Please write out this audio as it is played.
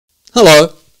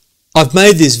Hello, I've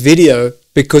made this video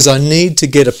because I need to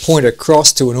get a point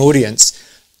across to an audience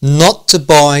not to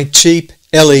buy cheap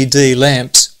LED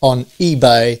lamps on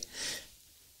eBay.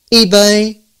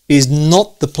 eBay is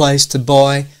not the place to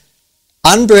buy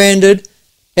unbranded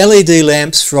LED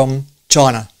lamps from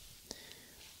China.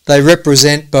 They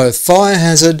represent both fire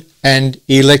hazard and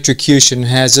electrocution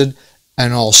hazard,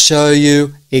 and I'll show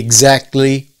you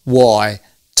exactly why.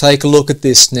 Take a look at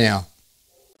this now.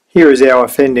 Here is our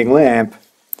offending lamp,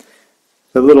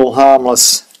 the little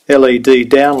harmless LED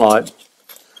downlight.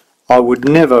 I would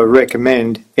never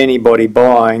recommend anybody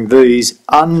buying these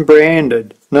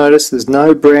unbranded. Notice there's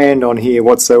no brand on here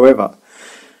whatsoever.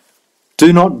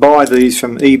 Do not buy these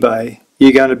from eBay.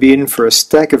 You're going to be in for a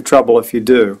stack of trouble if you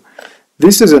do.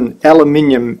 This is an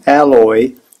aluminium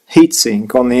alloy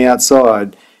heatsink on the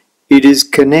outside. It is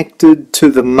connected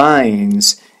to the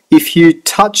mains. If you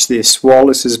touch this while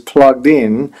this is plugged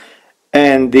in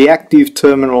and the active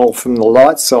terminal from the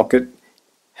light socket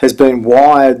has been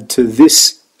wired to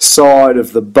this side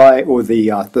of the bay or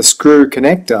the screw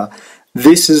connector,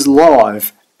 this is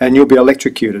live and you'll be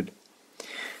electrocuted.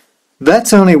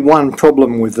 That's only one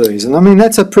problem with these, and I mean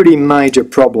that's a pretty major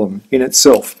problem in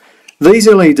itself. These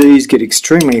LEDs get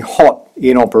extremely hot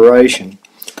in operation,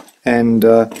 and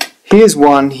here's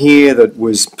one here that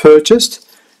was purchased.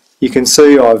 You can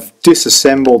see I've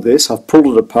disassembled this, I've pulled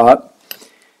it apart. I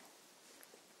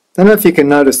don't know if you can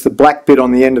notice the black bit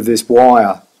on the end of this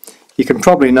wire. You can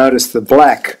probably notice the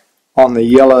black on the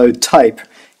yellow tape.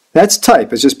 That's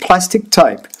tape, it's just plastic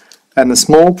tape. And the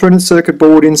small printed circuit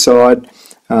board inside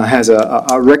has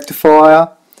a rectifier,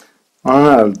 I don't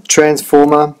know,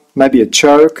 transformer, maybe a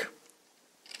choke,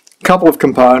 a couple of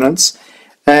components.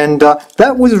 And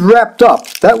that was wrapped up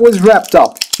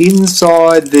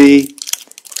inside the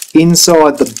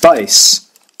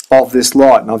base of this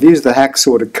light, and I've used the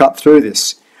hacksaw to cut through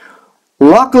this.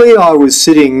 Luckily I was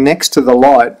sitting next to the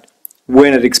light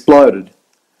when it exploded.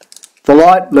 The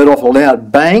light let off a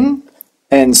loud bang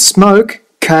and smoke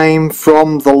came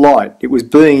from the light. It was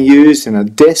being used in a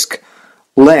desk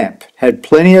lamp. Had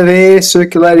plenty of air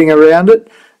circulating around it,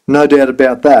 no doubt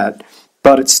about that,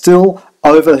 but it still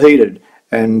overheated,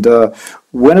 and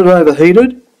when it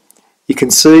overheated, you can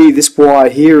see this wire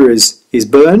here is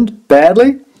burned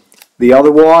badly. The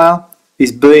other wire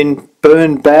is being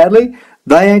burned badly.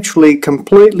 They actually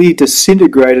completely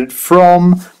disintegrated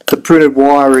from the printed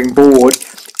wiring board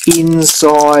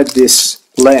inside this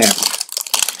lamp.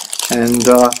 And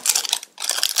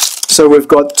so we've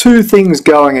got two things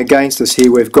going against us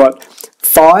here. We've got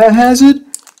fire hazard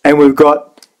and we've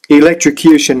got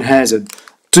electrocution hazard.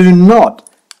 Do not,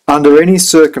 under any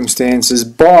circumstances,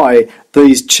 buy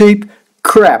these cheap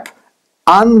crap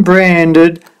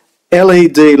unbranded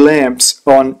LED lamps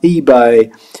on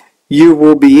eBay. You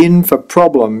will be in for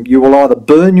problem. You will either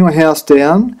burn your house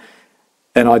down,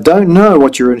 and I don't know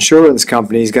what your insurance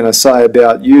company is going to say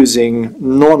about using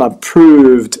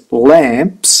non-approved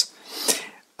lamps,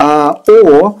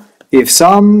 or if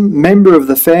some member of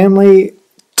the family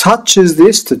touches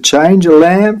this to change a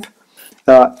lamp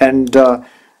and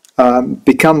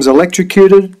becomes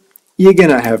electrocuted, you're going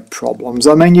to have problems.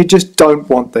 I mean, you just don't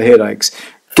want the headaches.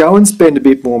 Go and spend a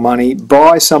bit more money,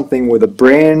 buy something with a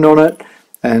brand on it,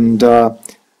 and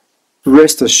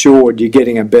rest assured you're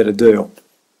getting a better deal.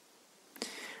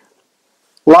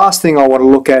 Last thing I want to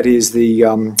look at is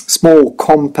the small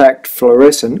compact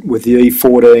fluorescent with the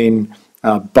E14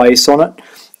 base on it.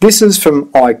 This is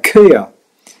from IKEA,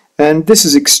 and this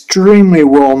is extremely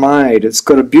well made. It's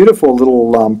got a beautiful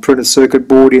little printed circuit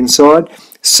board inside,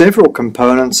 several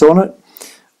components on it,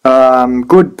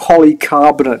 good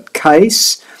polycarbonate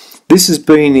case. This has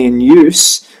been in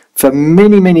use for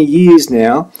many years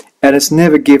now, and it's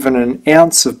never given an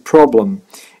ounce of problem.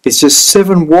 It's just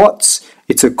 7 watts,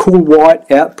 it's a cool white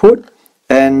output,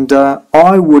 and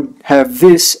I would have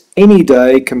this any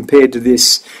day compared to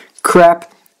this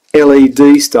crap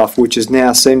LED stuff which has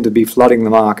now seemed to be flooding the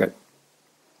market.